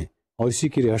करके रखें और इसी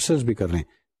की रिहर्सल्स भी कर रहे हैं.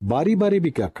 बारी बारी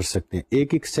भी क्या कर सकते हैं,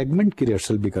 एक एक सेगमेंट की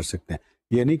रिहर्सल भी कर सकते हैं.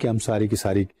 ये नहीं कि हम सारी की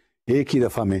सारी एक ही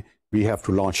दफा में we have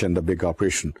to launch in the big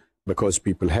operation, because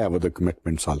people have other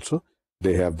commitments also.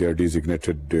 They have their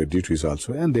designated duties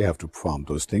also, and they have to perform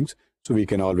those things. So we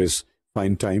can always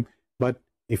find time. But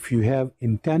if you have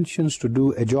intentions to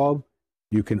do a job,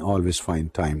 you can always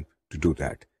find time to do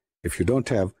that. If you don't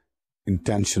have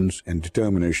intentions and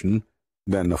determination,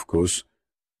 then of course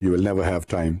you will never have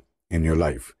time in your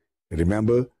life.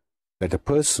 Remember that a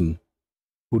person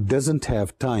who doesn't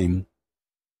have time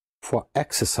for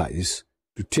exercise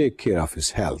to take care of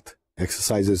his health,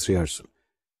 exercise is rehearsal,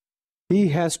 he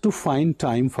has to find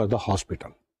time for the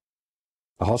hospital.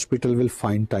 The hospital will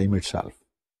find time itself,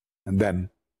 and then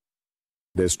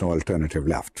there's no alternative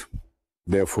left.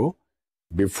 Therefore,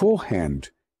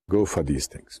 beforehand, go for these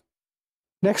things.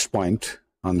 Next point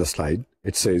on the slide,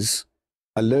 it says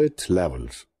alert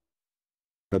levels.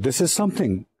 Now, this is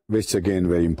something which is again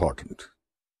very important.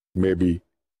 Maybe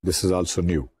this is also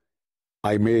new.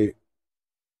 I may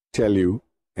tell you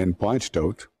and point it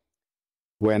out,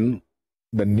 when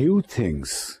the new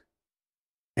things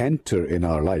enter in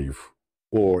our life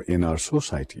or in our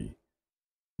society,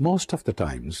 most of the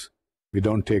times we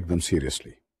don't take them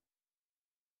seriously.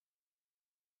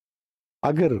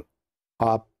 अगर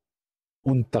आप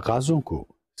उन तकाज़ों को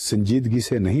संजीदगी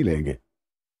से नहीं लेंगे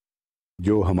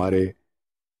जो हमारे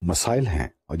मसाइल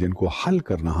हैं और जिनको हल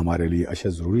करना हमारे लिए अशद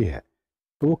ज़रूरी है,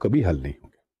 तो वो कभी हल नहीं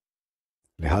होंगे.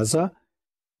 लिहाजा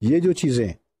ये जो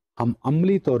चीज़ें हम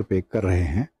अमली तौर पे कर रहे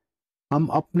हैं, हम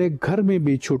अपने घर में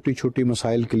भी छोटी छोटी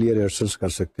मसाइल के लिए रिहर्सल्स कर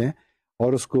सकते हैं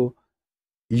और उसको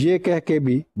ये कह के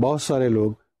भी बहुत सारे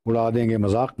लोग उड़ा देंगे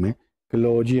मजाक में कि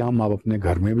लो जी हम अब अपने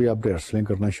घर में भी अब रिहर्सलिंग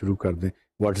करना शुरू कर दें.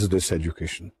 What is this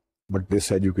education? But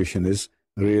this education is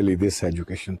really this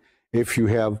education. If you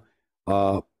have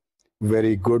a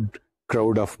very good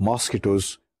crowd of mosquitoes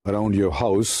around your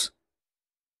house,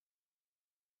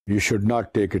 you should not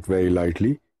take it very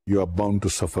lightly. You are bound to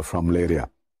suffer from malaria.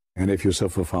 And if you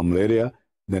suffer from malaria,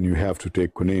 then you have to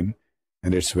take quinine,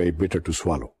 and it's very bitter to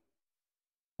swallow.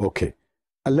 Okay.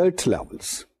 Alert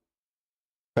levels.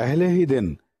 पहले ही दिन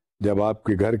जब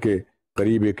आपके घर के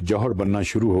करीब एक जौहर बनना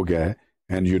शुरू हो गया है,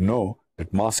 and you know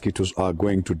that mosquitoes are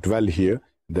going to dwell here,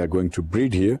 they are going to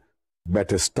breed here,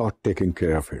 better start taking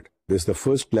care of it. This is the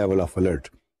first level of alert.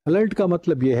 Alert का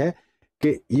मतलब ये है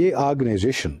कि ये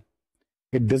organization,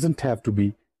 it doesn't have to be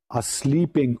a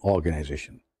sleeping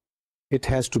organization. It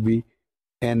has to be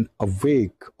an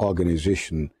awake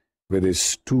organization with its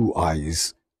two eyes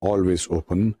always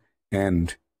open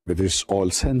and with its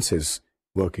all senses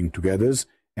working together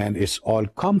and its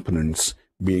all components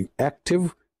being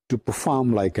active to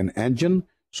perform like an engine,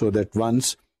 so that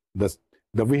once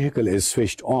the vehicle is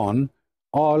switched on,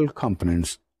 all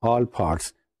components, all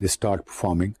parts, they start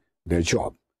performing their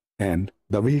job and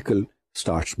the vehicle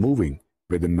starts moving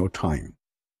within no time.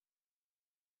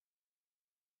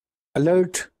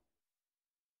 Alert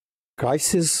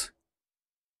crisis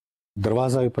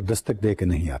दरवाजा पर दस्तक दे के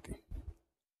नहीं आती.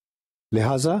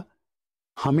 लिहाजा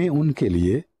हमें उनके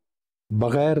लिए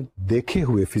बगैर देखे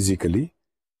हुए फिजिकली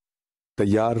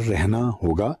तैयार रहना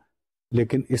होगा.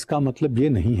 लेकिन इसका मतलब ये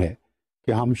नहीं है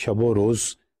कि हम शबो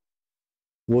रोज़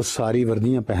वो सारी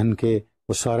वर्दियां पहन के,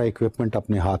 वो सारा इक्विपमेंट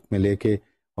अपने हाथ में लेके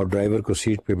और ड्राइवर को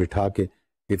सीट पे बिठा के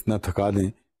इतना थका दें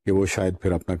कि वो शायद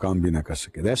फिर अपना काम भी ना कर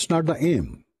सके. That's not the M.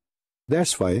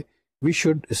 That's why we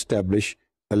should establish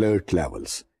alert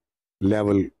levels.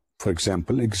 Level, for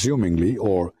example, assumingly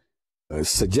or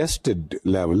suggested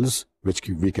levels which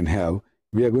we can have,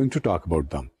 we are going to talk about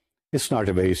them. It's not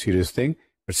a very serious thing.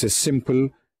 It's a simple,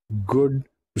 good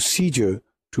procedure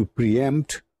to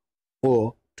preempt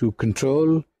or to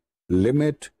control,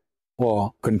 limit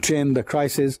or contain the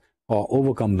crisis or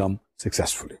overcome them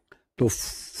successfully. तो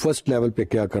first level पे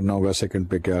क्या करना होगा, second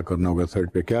पे क्या करना होगा,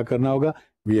 third पे क्या करना होगा,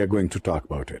 we are going to talk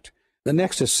about it. The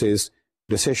next it says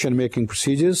decision-making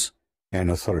procedures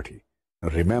and authority. Now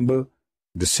remember,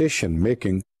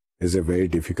 decision-making is a very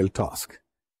difficult task.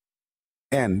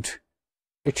 And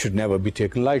it should never be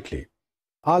taken lightly.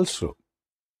 Also,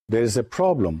 there is a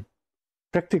problem,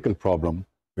 practical problem,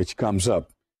 which comes up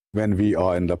when we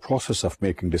are in the process of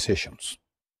making decisions.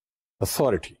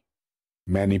 Authority.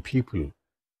 Many people,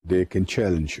 they can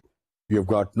challenge you. You've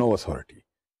got no authority.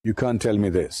 You can't tell me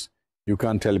this. You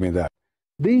can't tell me that.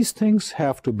 These things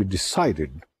have to be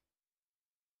decided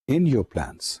in your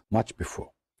plans much before.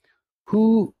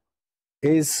 Who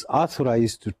is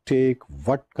authorized to take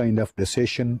what kind of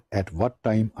decision at what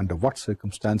time, under what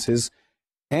circumstances,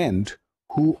 and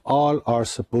who all are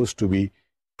supposed to be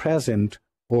present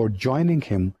or joining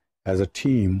him as a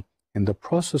team in the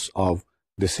process of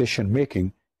decision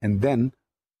making, and then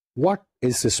what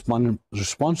is the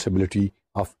responsibility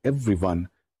of everyone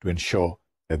to ensure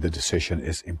that the decision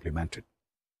is implemented.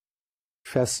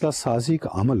 फैसला साजी का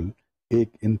अमल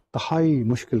एक इंतहाई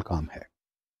मुश्किल काम है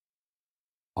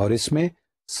और इसमें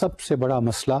सबसे बड़ा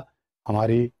मसला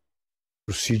हमारी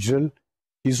प्रोसीजरल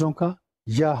चीज़ों का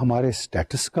या हमारे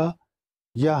स्टेटस का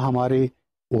या हमारे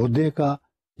ओहदे का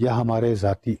या हमारे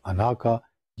ज़ाती अना का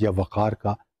या वक़ार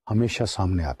का हमेशा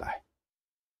सामने आता है.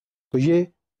 तो ये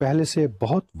पहले से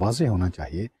बहुत वाज़ेह होना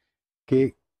चाहिए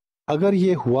कि अगर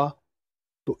ये हुआ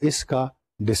तो इसका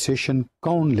डिसीशन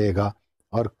कौन लेगा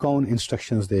और कौन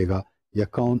इंस्ट्रक्शंस देगा या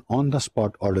कौन ऑन द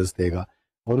स्पॉट ऑर्डर्स देगा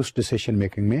और उस डिसीजन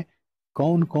मेकिंग में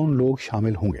कौन कौन लोग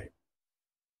शामिल होंगे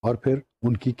और फिर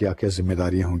उनकी क्या क्या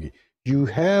जिम्मेदारियां होंगी. You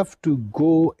have to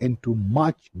go into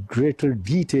much greater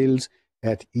details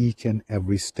at each and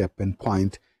every step and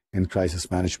point in crisis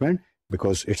management,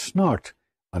 because it's not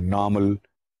a normal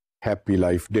happy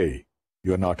life day.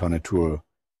 You're not on a tour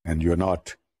and you're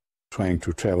not trying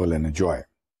to travel and enjoy.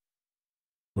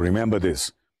 Remember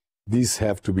this. These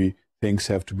things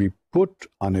have to be put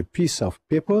on a piece of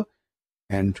paper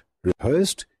and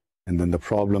rehearsed, and then the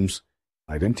problems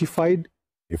identified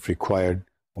if required,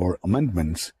 or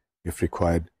amendments, if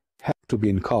required, have to be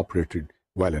incorporated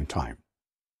well in time.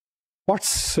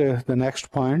 What's the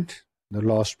next point? The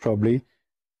last probably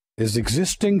is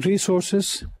existing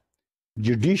resources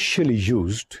judicially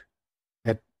used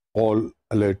at all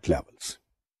alert levels.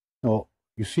 Now,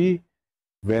 you see,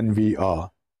 when we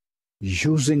are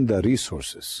using the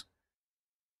resources,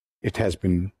 it has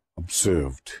been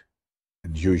observed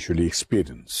and usually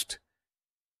experienced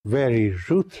very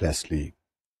ruthlessly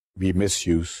we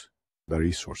misuse the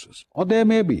resources, or there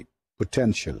may be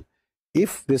potential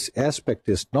if this aspect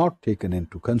is not taken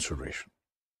into consideration.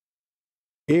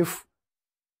 If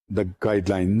the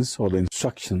guidelines or the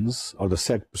instructions or the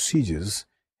set procedures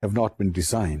have not been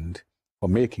designed for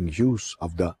making use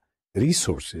of the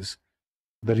resources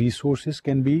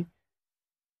can be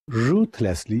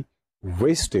ruthlessly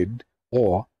wasted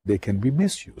or they can be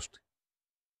misused.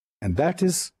 And that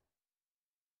is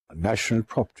national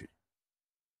property.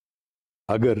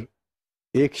 अगर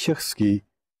एक शख्स की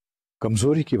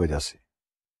कमजोरी की वजह से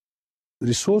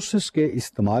resources के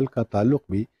इस्तेमाल का ताल्लुक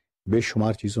भी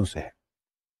बेशुमार चीज़ों से है।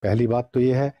 पहली बात तो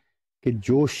यह है कि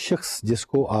जो शख्स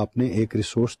जिसको आपने एक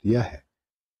रिसोर्स दिया है,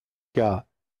 क्या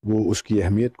वो उसकी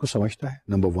अहमियत को समझता है?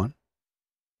 Number one,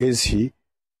 is he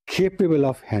capable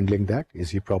of handling that? Is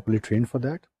he properly trained for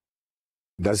that?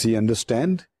 Does he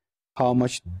understand how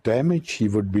much damage he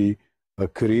would be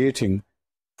creating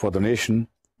for the nation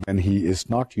when he is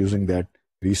not using that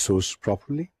resource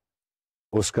properly?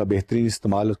 उसका बेहतरीन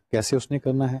इस्तेमाल कैसे उसने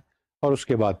करना है? और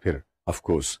उसके बाद फिर ऑफ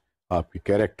कोर्स आपकी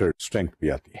कैरेक्टर स्ट्रेंथ भी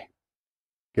आती है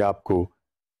कि आपको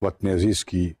वतन अजीज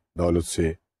की दौलत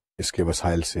से, इसके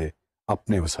वसाइल से,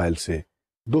 अपने वसाइल से,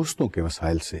 दोस्तों के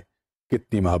वसाइल से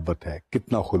कितनी मोहब्बत है,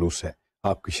 कितना खुलूस है,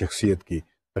 आपकी शख्सियत की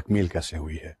तकमील कैसे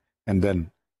हुई है. And then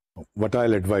what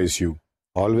I'll advise you,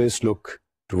 always look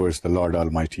towards the Lord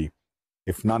Almighty.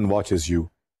 If none watches you,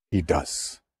 He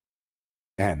does.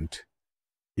 And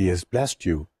He has blessed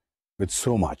you with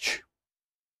so much.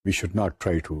 We should not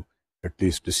try to at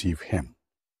least deceive Him.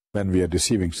 When we are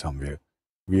deceiving somewhere,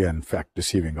 we are in fact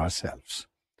deceiving ourselves.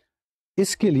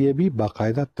 इसके लिए भी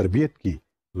बाकायदा तरबियत की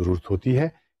ज़रूरत होती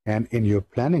है. And in your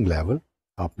planning level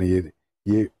आपने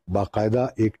ये बाकायदा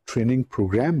एक ट्रेनिंग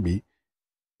प्रोग्राम भी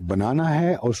बनाना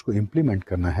है और उसको इम्प्लीमेंट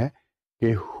करना है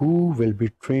कि who will be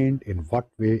trained in what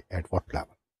way at what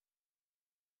level.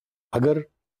 अगर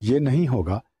ये नहीं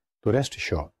होगा तो rest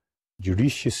sure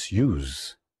judicious use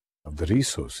of the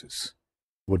resources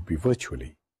would be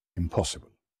virtually impossible.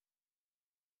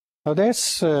 Now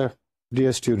that's,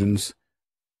 dear students,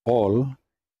 all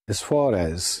as far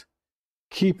as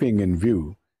keeping in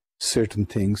view certain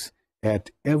things at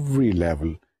every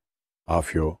level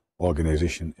of your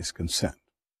organization is concerned.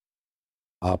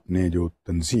 आपने जो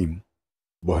तंजीम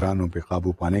बहरानों पे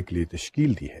काबू पाने के लिए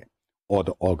तश्कील दी है, or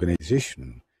the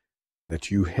organization that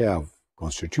you have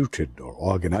constituted or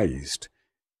organized,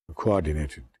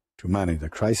 coordinated to manage the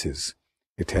crisis,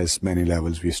 it has many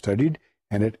levels we studied,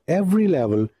 and at every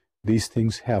level these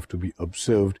things have to be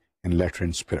observed in letter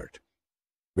and spirit.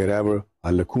 Wherever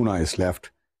a lacuna is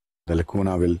left, the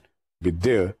lacuna will be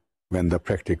there when the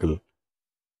practical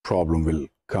problem will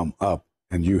come up,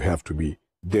 and you have to be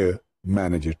there,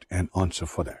 manage it, and answer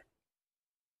for that.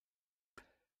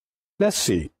 Let's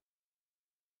see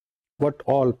what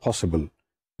all possible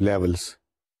levels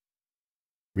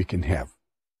we can have.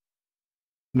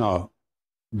 Now,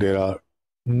 there are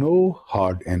no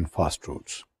hard and fast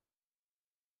rules.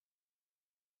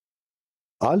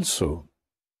 Also,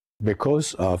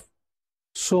 because of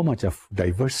so much of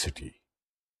diversity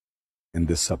in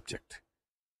this subject,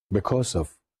 because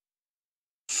of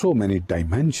so many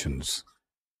dimensions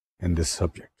in this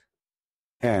subject,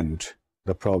 and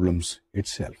the problems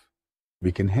itself,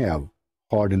 we can have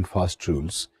hard and fast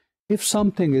rules. If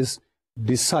something is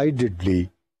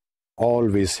decidedly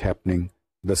always happening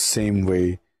the same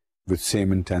way, with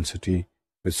same intensity,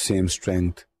 with same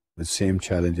strength, with same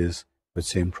challenges, with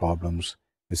same problems,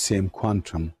 with same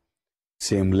quantum,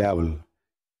 same level,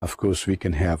 of course we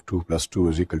can have 2 + 2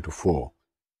 is equal to 4.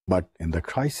 But in the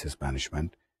crisis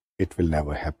management, it will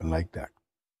never happen like that.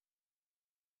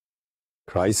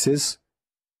 Crisis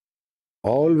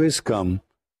always come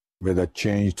with a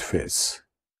changed face,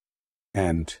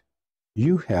 and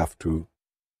you have to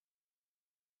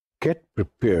get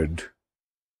prepared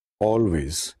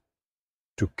always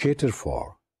to cater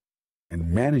for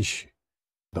and manage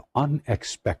the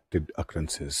unexpected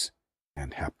occurrences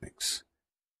and happenings.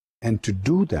 And to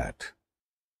do that,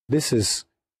 this is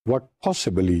what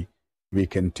possibly we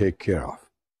can take care of.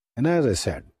 And as I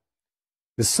said,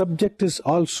 the subject is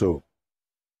also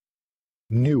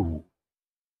new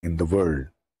in the world,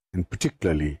 and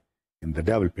particularly in the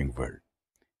developing world.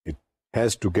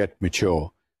 has to get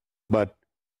mature, but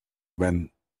when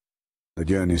the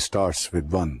journey starts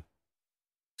with one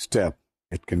step,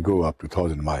 it can go up to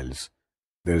 1,000 miles.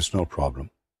 There is no problem,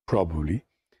 probably,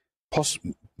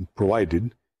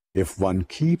 provided if one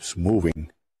keeps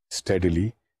moving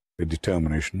steadily with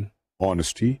determination,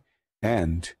 honesty,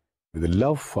 and with a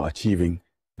love for achieving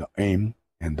the aim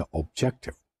and the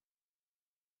objective.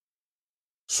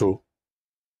 So,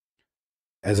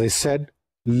 as I said,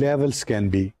 levels can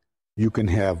be, you can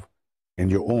have in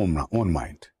your own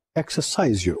mind.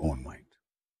 Exercise your own mind.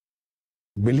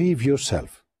 Believe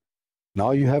yourself.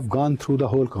 Now you have gone through the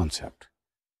whole concept.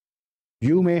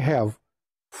 You may have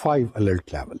 5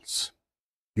 alert levels.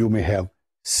 You may have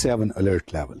 7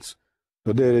 alert levels.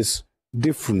 So there is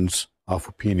difference of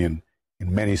opinion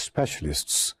in many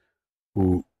specialists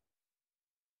who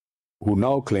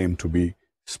now claim to be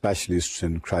specialists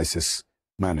in crisis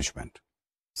management.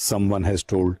 Someone has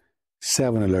told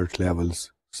 7 alert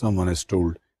levels, someone has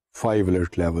told 5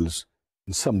 alert levels,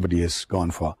 and somebody has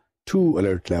gone for 2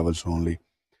 alert levels only.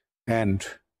 And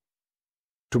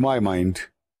to my mind,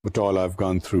 with all I've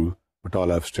gone through, with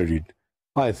all I've studied,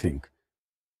 I think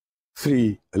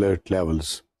 3 alert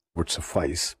levels would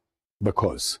suffice,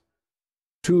 because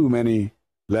too many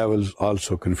levels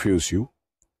also confuse you,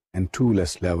 and 2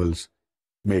 less levels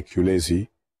make you lazy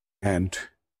and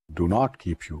do not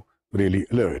keep you really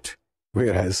alert.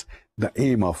 Whereas the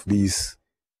aim of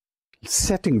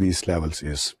setting these levels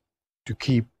is to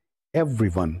keep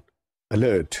everyone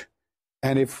alert.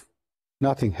 And if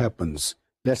nothing happens,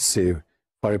 let's say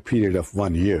for a period of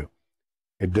 1 year,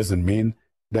 it doesn't mean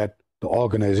that the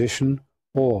organization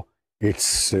or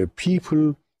its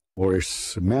people or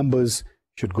its members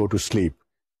should go to sleep,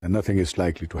 and nothing is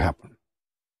likely to happen.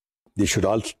 They should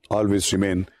always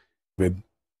remain with,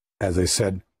 as I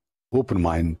said, open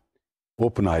mind,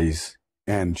 open eyes,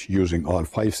 and using all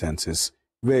 5 senses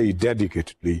very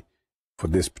dedicatedly for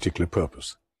this particular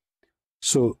purpose.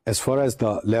 So as far as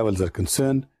the levels are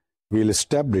concerned, we'll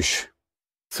establish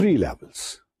 3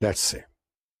 levels, let's say.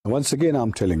 And once again,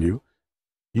 I'm telling you,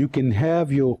 you can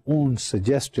have your own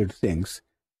suggested things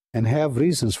and have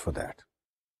reasons for that.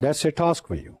 That's a task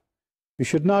for you. You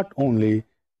should not only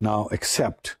now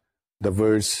accept the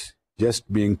words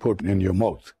just being put in your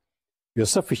mouth. You're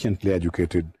sufficiently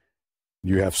educated,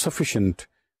 you have sufficient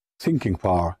thinking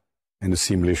power and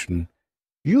assimilation.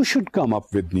 You should come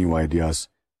up with new ideas,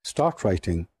 start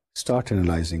writing, start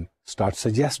analyzing, start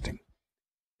suggesting.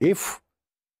 If,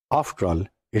 after all,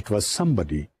 it was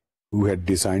somebody who had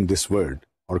designed this word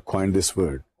or coined this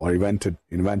word or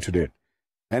invented it,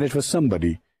 and it was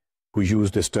somebody who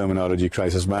used this terminology,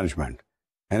 crisis management,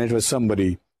 and it was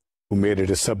somebody who made it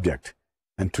a subject,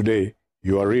 and today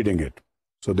you are reading it.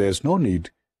 So there's no need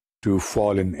to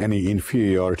fall in any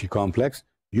inferiority complex.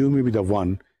 You may be the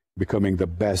one becoming the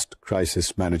best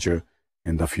crisis manager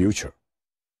in the future.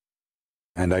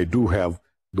 And I do have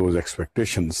those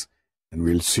expectations, and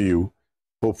we'll see you,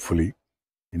 hopefully,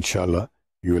 inshallah,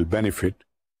 you will benefit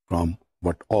from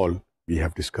what all we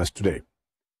have discussed today.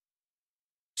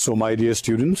 So, my dear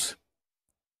students,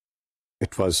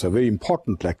 it was a very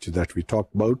important lecture that we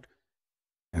talked about,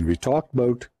 and we talked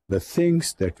about the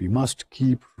things that we must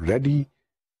keep ready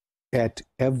at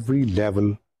every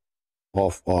level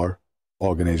of our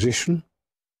organization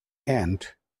and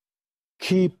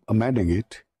keep amending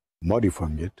it,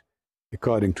 modifying it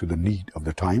according to the need of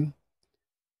the time.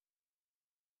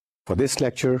 For this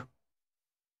lecture,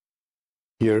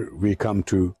 here we come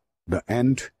to the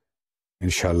end.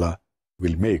 Inshallah,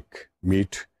 we'll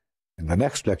meet in the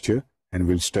next lecture, and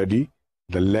we'll study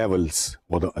the levels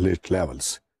or the alert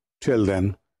levels. Till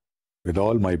then, with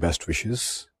all my best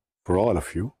wishes for all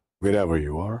of you, wherever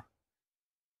you are,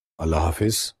 Allah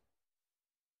Hafiz.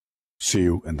 See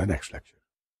you in the next lecture.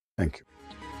 Thank you.